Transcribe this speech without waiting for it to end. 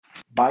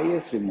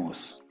Buyer's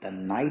remorse, the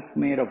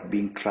nightmare of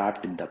being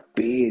trapped in the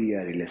Bay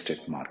Area real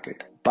estate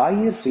market.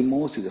 Buyer's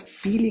remorse is a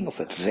feeling of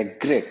a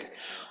regret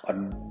or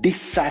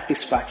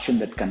dissatisfaction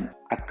that can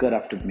occur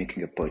after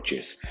making a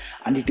purchase,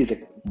 and it is a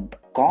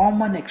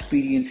common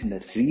experience in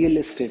the real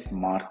estate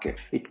market.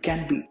 It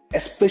can be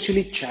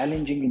especially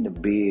challenging in the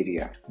Bay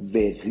Area,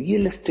 where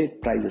real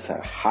estate prices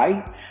are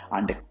high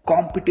and the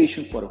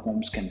competition for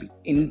homes can be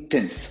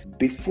intense.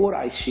 Before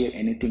I share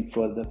anything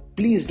further,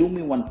 please do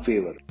me one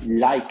favor: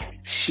 like,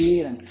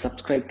 share and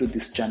subscribe to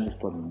this channel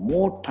for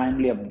more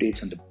timely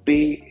updates on the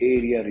Bay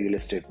Area real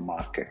estate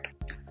market.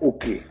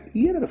 Okay,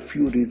 here are a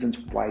few reasons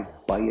why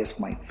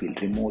buyers might feel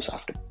remorse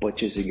after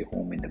purchasing a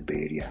home in the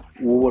Bay Area.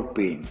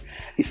 Overpaying.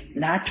 It's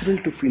natural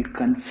to feel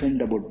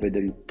concerned about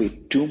whether you pay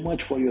too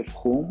much for your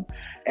home,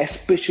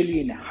 especially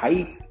in a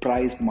high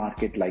price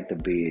market like the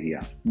Bay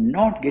Area.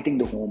 Not getting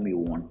the home you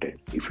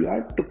wanted. If you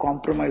had to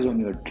compromise on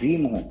your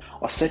dream home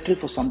or settle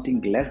for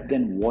something less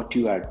than what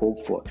you had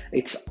hoped for,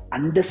 it's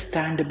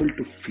understandable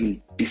to feel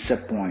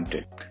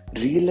disappointed.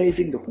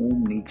 Realizing the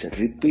home needs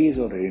repairs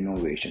or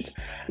renovations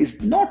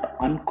is not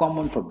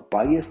uncommon for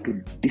buyers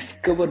to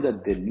discover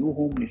that their new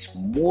home needs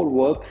more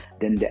work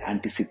than they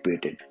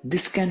anticipated.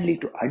 This can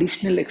lead to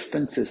additional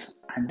expenses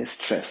and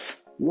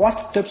stress. What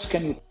steps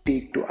can you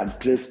take to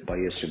address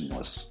buyer's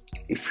remorse?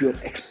 If you're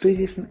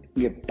experiencing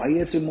a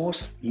buyer's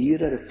remorse,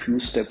 here are a few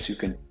steps you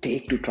can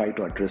take to try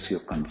to address your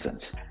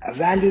concerns.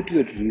 Evaluate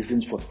your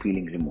reasons for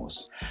feeling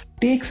remorse.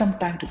 Take some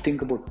time to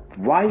think about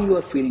why you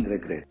are feeling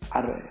regret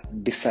or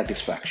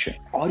dissatisfaction.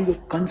 Are your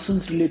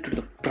concerns related to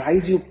the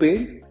price you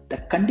paid, the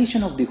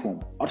condition of the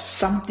home, or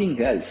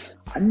something else?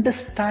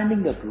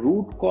 Understanding the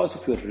root cause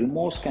of your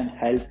remorse can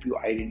help you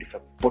identify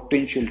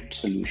potential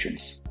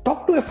solutions.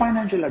 Talk to a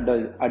financial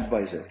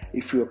advisor.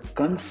 If your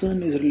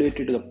concern is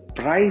related to the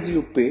price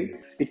you paid,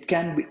 it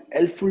can be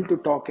helpful to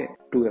talk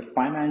to a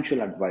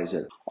financial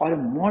advisor or a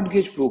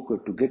mortgage broker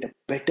to get a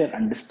better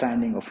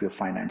understanding of your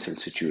financial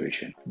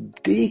situation.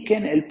 They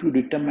can help you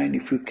determine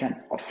if you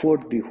can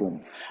afford the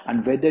home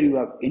and whether you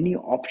have any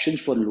options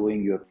for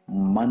lowering your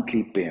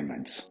monthly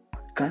payments.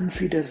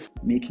 Consider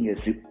making a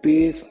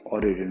repairs or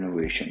a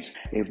renovations.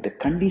 If the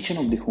condition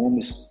of the home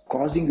is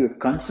causing you a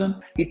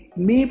concern, it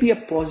may be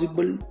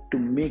possible to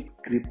make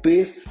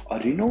repairs or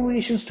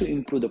renovations to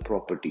improve the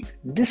property.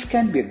 This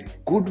can be a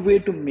good way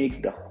to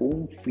make the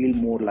home feel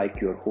more like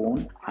your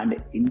own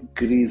and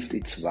increase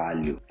its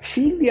value.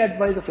 Seek the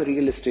advice of a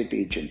real estate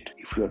agent.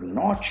 If you are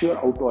not sure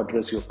how to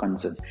address your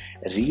concerns,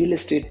 a real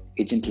estate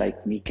agent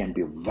like me can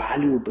be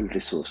valuable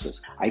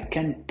resources. I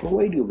can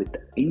provide you with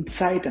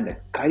insight and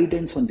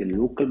guidance on the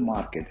local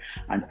market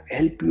and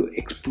help you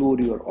explore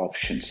your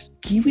options.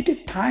 Give it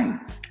a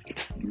time.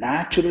 It's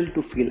natural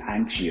to feel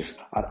anxious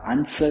or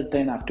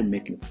uncertain after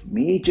making a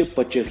major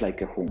purchase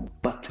like a home,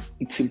 but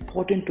it's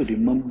important to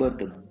remember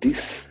that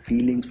these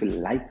feelings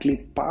will likely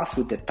pass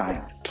with the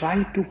time.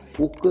 Try to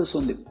focus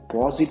on the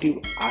positive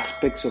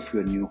aspects of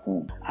your new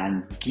home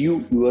and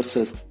give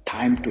yourself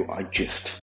time to adjust.